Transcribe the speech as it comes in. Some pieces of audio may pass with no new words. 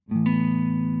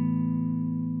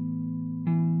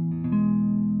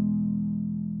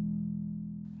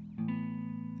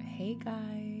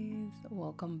guys,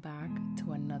 welcome back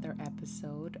to another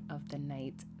episode of The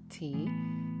Night Tea.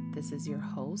 This is your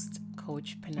host,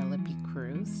 Coach Penelope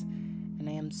Cruz, and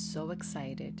I am so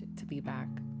excited to be back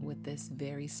with this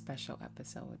very special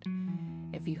episode.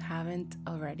 If you haven't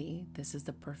already, this is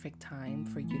the perfect time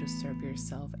for you to serve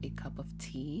yourself a cup of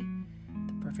tea,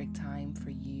 the perfect time for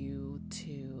you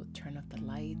to turn off the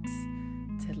lights,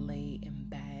 to lay in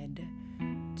bed,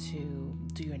 to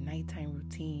do your nighttime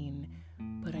routine,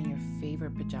 put on your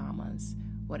favorite pajamas,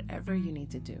 whatever you need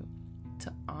to do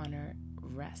to honor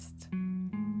rest.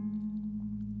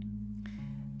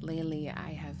 Lately,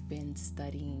 I have been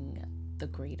studying the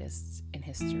greatest in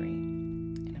history,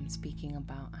 and I'm speaking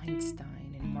about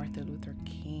Einstein and Martin Luther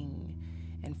King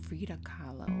and Frida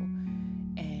Kahlo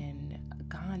and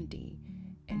Gandhi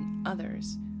and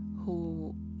others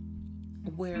who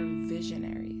were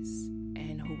visionaries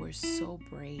and who were so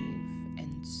brave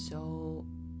and so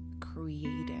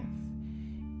creative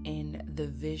in the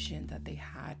vision that they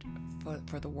had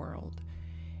for the world.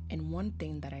 And one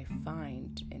thing that I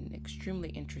find extremely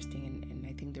interesting, and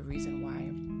I think the reason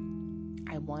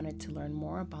why I wanted to learn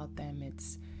more about them,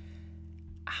 it's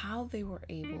how they were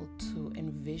able to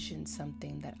envision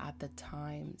something that at the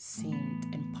time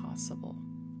seemed impossible.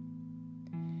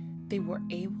 They were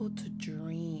able to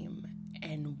dream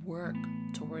and work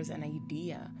towards an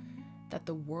idea that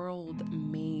the world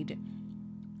made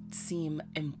seem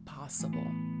impossible.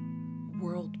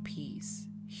 World peace,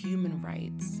 human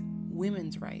rights,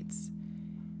 women's rights,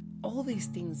 all these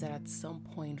things that at some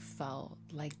point felt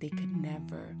like they could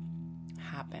never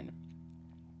happen.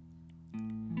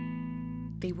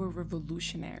 They were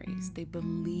revolutionaries. They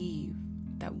believed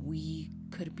that we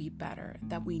could be better,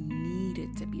 that we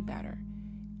needed to be better.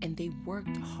 And they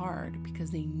worked hard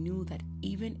because they knew that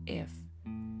even if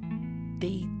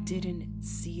they didn't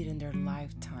see it in their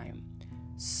lifetime,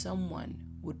 someone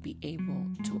would be able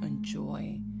to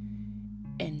enjoy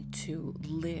and to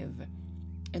live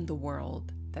in the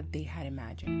world that they had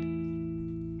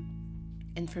imagined.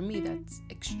 And for me, that's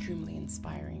extremely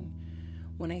inspiring.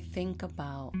 When I think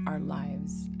about our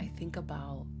lives, I think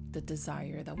about the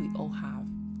desire that we all have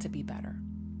to be better.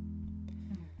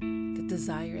 The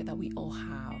desire that we all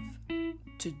have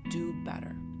to do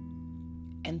better.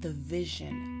 And the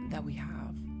vision that we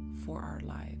have for our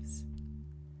lives.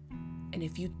 And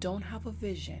if you don't have a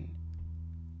vision,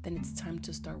 then it's time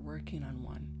to start working on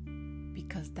one,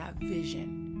 because that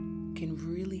vision can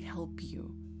really help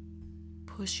you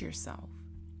push yourself,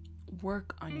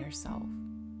 work on yourself,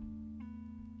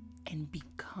 and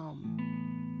become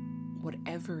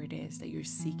whatever it is that you're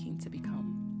seeking to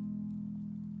become.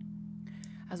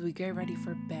 As we get ready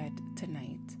for bed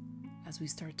tonight, as we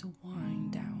start to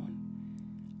wind down,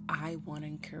 I want to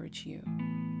encourage you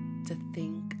to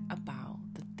think about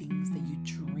the things that you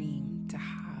dream to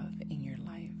have in your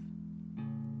life.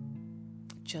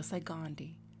 Just like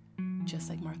Gandhi, just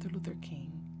like Martin Luther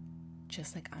King,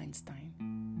 just like Einstein,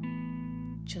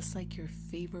 just like your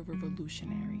favorite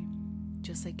revolutionary,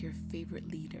 just like your favorite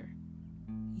leader,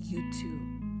 you too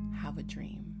have a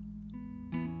dream.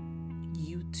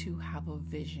 You too have a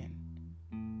vision.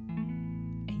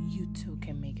 And you too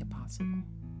can make it possible.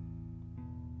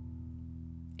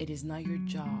 It is not your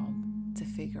job to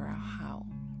figure out how.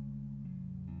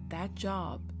 That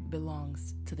job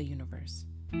belongs to the universe.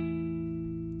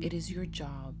 It is your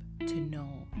job to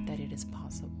know that it is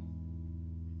possible.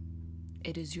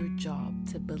 It is your job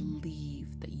to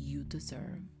believe that you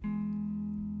deserve.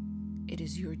 It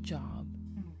is your job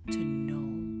to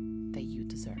know that you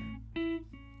deserve.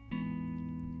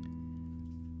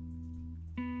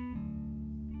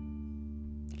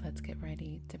 Let's get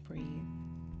ready to breathe.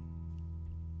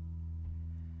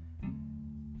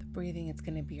 Breathing is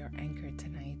going to be our anchor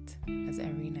tonight, as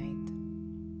every night.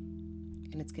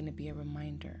 And it's going to be a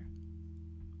reminder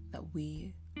that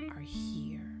we are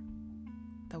here,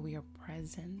 that we are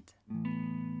present,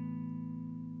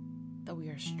 that we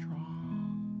are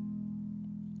strong,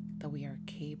 that we are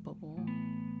capable,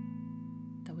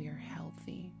 that we are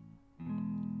healthy,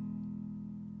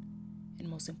 and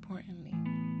most importantly,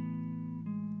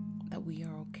 that we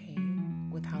are okay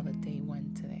with how the day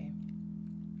went today.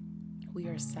 We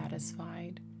are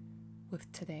satisfied with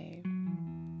today.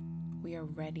 We are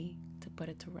ready to put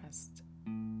it to rest.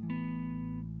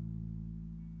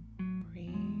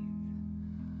 Breathe.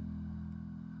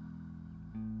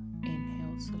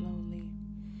 Inhale slowly.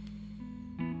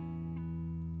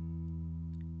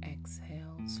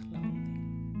 Exhale slowly.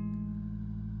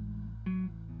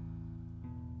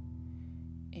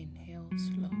 Inhale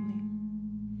slowly.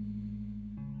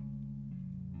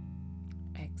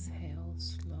 Exhale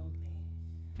slowly.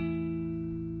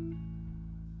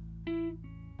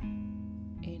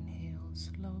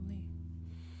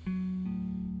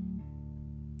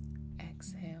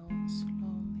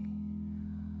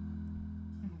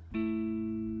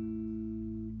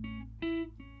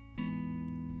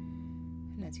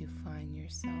 as you find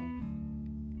yourself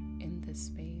in this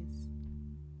space,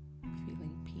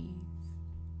 feeling peace,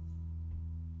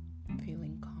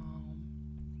 feeling calm,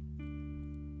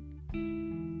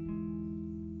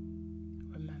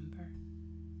 remember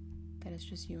that it's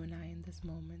just you and I in this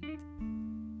moment.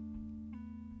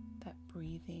 That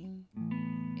breathing,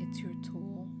 it's your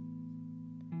tool.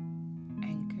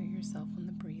 Anchor yourself on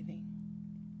the breathing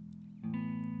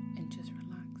and just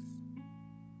relax.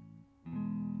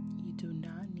 You do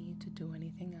not need to do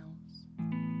anything else.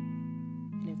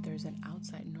 And if there's an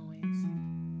outside noise,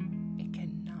 it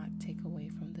cannot take away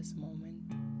from this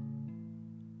moment.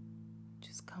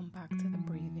 Just come back to the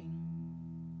breathing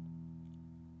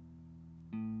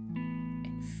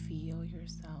and feel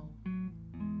yourself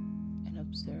and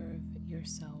observe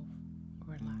yourself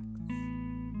relax.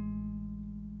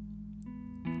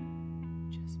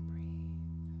 Just breathe.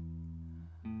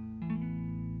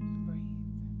 Breathe.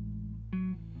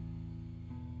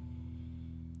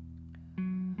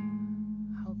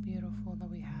 How beautiful that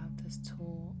we have this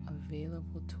tool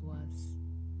available to us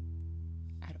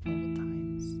at all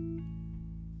times.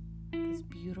 This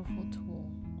beautiful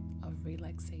tool of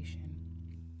relaxation,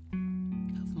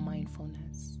 of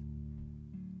mindfulness.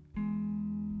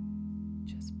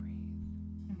 Just breathe.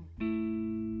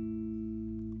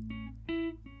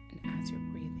 And as you're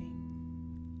breathing,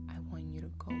 I want you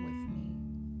to go with me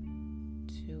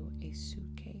to a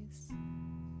suitcase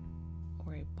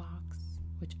or a box,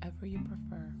 whichever you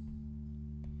prefer.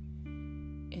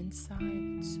 Inside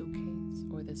the suitcase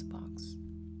or this box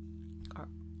are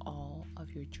all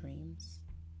of your dreams,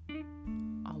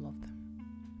 all of them.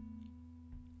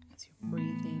 As you're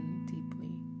breathing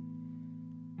deeply,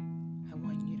 I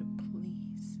want you to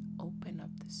please open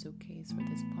up the suitcase or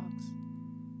this box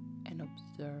and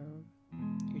observe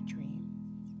your dreams.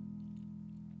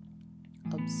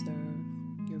 Observe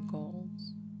your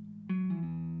goals.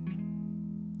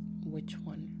 Which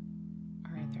one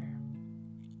are there?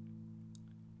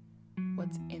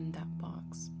 What's in that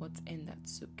box? What's in that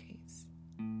suitcase?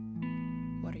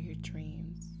 What are your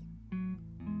dreams?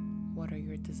 What are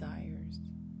your desires?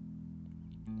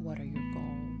 What are your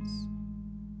goals?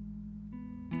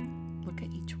 Look at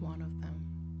each one of them.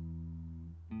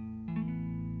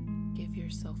 Give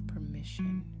yourself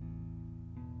permission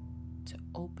to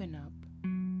open up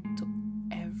to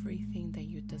everything that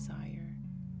you desire,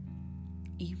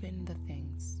 even the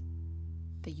things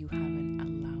that you haven't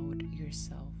allowed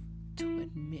yourself to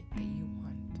admit that you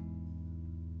want.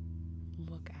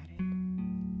 Look at it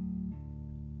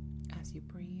as you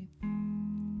breathe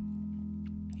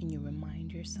and you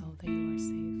remind yourself that you are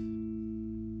safe.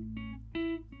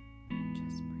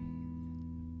 Just breathe.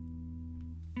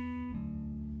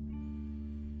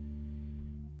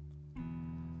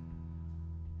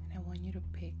 And I want you to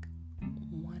pick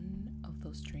one of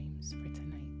those dreams for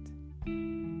tonight.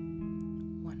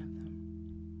 One of them.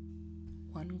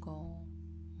 One goal,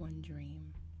 one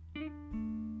dream.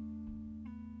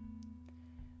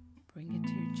 Bring it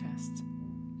to your chest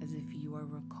as if you are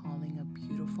recalling a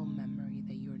beautiful memory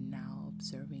that you're now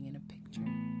observing in a picture.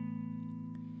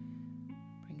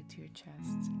 Bring it to your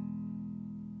chest.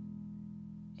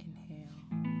 Inhale.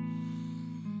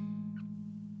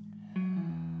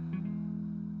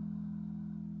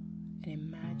 And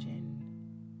imagine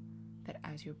that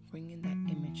as you're bringing that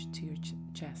image to your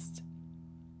chest,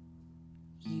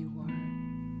 you are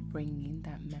bringing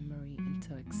that memory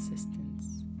into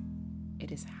existence.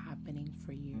 It is happening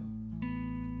for you.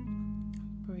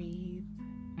 Breathe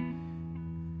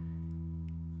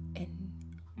and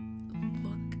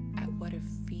look at what it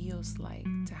feels like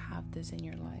to have this in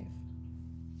your life.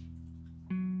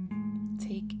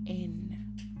 Take in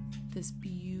this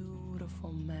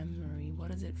beautiful memory. What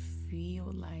does it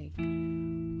feel like?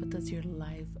 What does your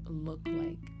life look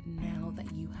like now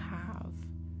that you have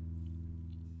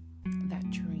that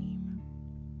dream?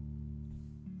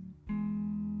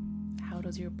 How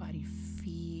does your body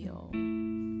feel?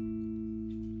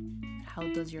 How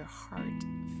does your heart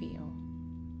feel?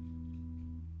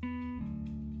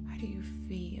 How do you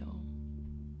feel?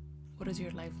 What does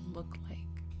your life look like?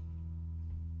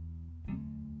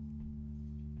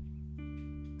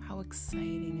 How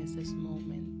exciting is this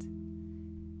moment?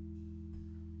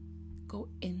 Go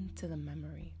into the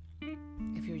memory.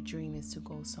 If your dream is to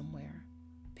go somewhere,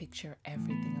 picture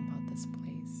everything about this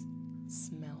place.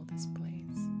 Smell this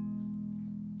place.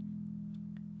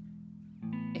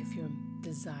 If your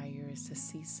desire is to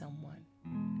see someone,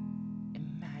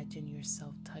 imagine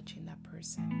yourself touching that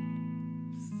person.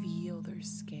 Feel their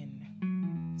skin.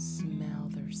 Smell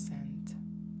their scent.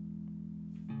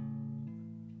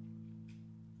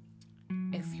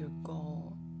 If your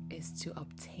goal is is to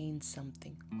obtain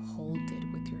something, hold it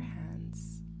with your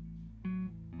hands.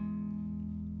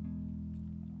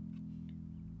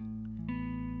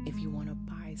 If you want to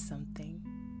buy something,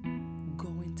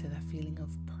 go into that feeling of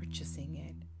purchasing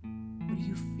it. What do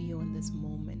you feel in this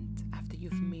moment after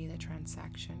you've made a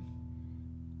transaction?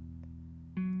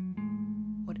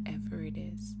 Whatever it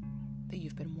is that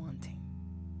you've been wanting,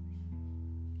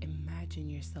 imagine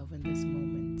yourself in this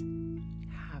moment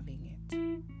having it.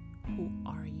 Who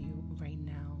are you right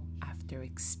now after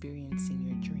experiencing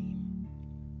your dream?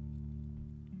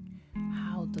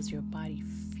 How does your body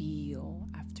feel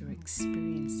after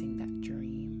experiencing that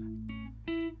dream?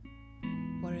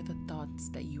 What are the thoughts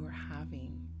that you are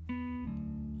having?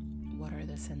 What are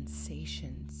the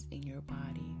sensations in your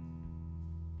body?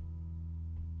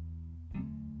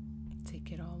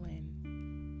 Take it all in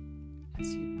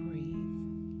as you breathe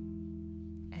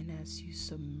and as you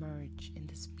submerge in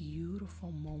this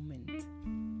beautiful moment.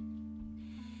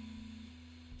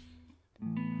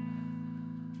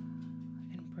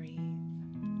 And breathe.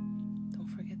 Don't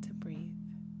forget to breathe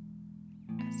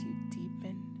as you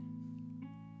deepen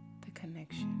the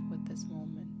connection with this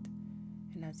moment.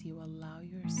 And as you allow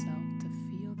yourself to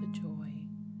feel the joy,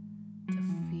 to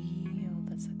feel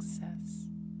the success,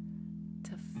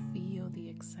 to feel the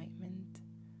excitement,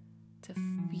 to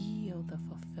feel the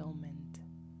fulfillment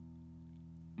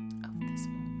of this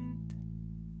moment.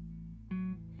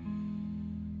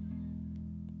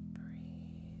 Breathe.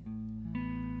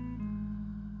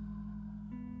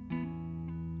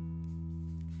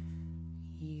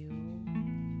 You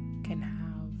can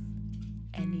have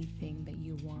anything that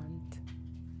you want.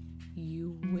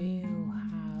 You will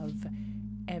have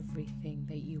everything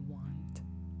that you want.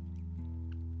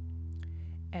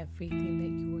 Everything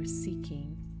that you are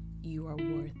seeking, you are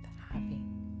worth having.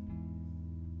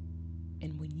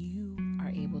 And when you are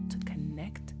able to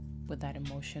connect with that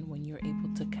emotion, when you're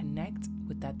able to connect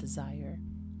with that desire,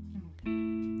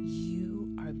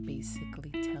 you are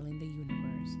basically telling the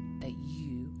universe that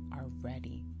you are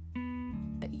ready,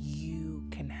 that you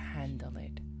can handle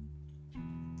it,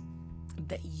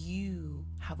 that you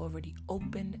have already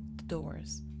opened the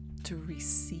doors to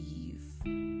receive.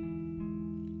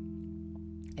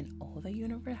 And all the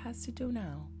universe has to do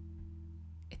now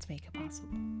is make it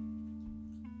possible.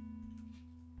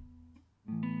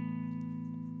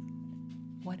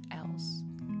 What else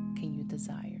can you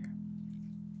desire?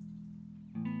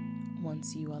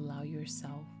 Once you allow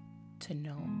yourself to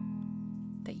know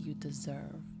that you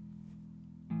deserve,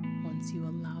 once you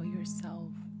allow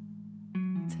yourself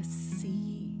to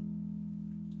see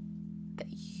that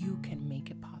you can make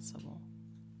it possible.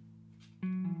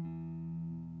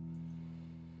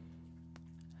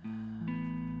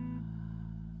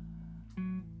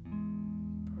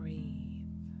 Breathe.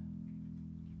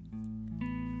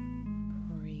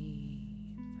 Breathe.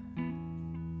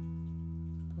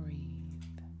 Breathe.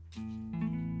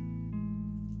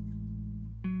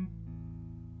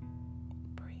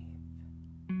 Breathe.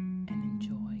 And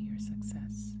enjoy your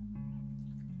success.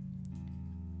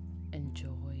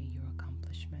 Enjoy your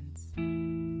accomplishments.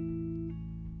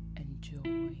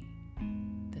 Enjoy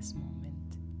this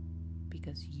moment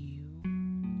because you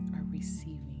are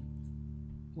receiving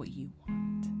what you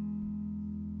want.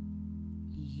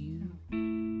 You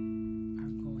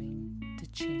are going to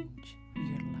change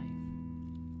your life.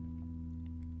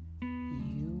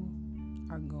 You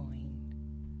are going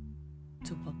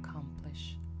to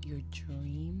accomplish your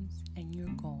dreams and your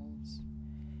goals,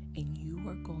 and you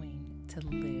are going to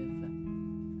live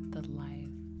the life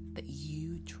that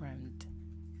you dreamt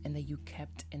and that you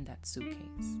kept in that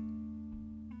suitcase.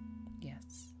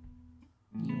 Yes,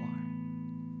 you are.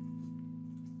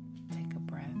 Take a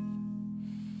breath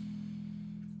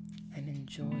and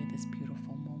enjoy this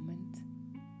beautiful moment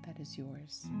that is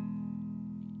yours.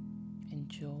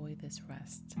 Enjoy this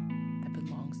rest that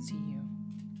belongs to you.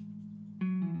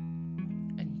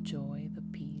 Enjoy the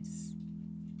peace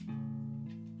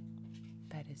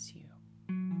that is you.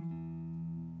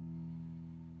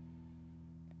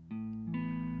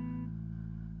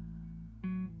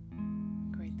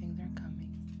 Great things are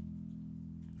coming,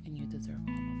 and you deserve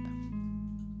all of them.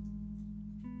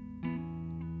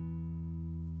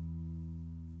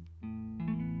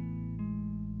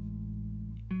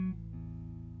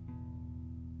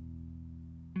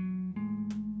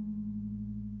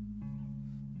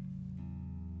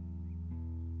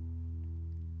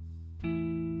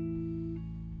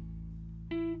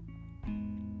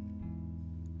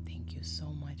 Thank you so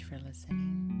much for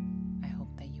listening. I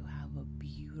hope that you have a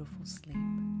beautiful sleep.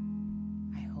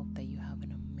 I hope that you have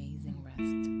an amazing rest.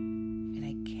 And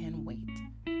I can't wait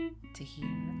to hear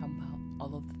about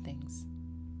all of the things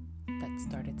that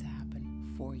started to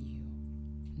happen for you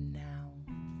now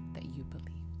that you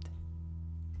believed.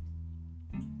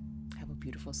 Have a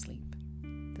beautiful sleep.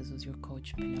 This was your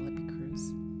coach, Penelope Cruz,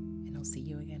 and I'll see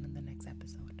you again in the next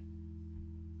episode.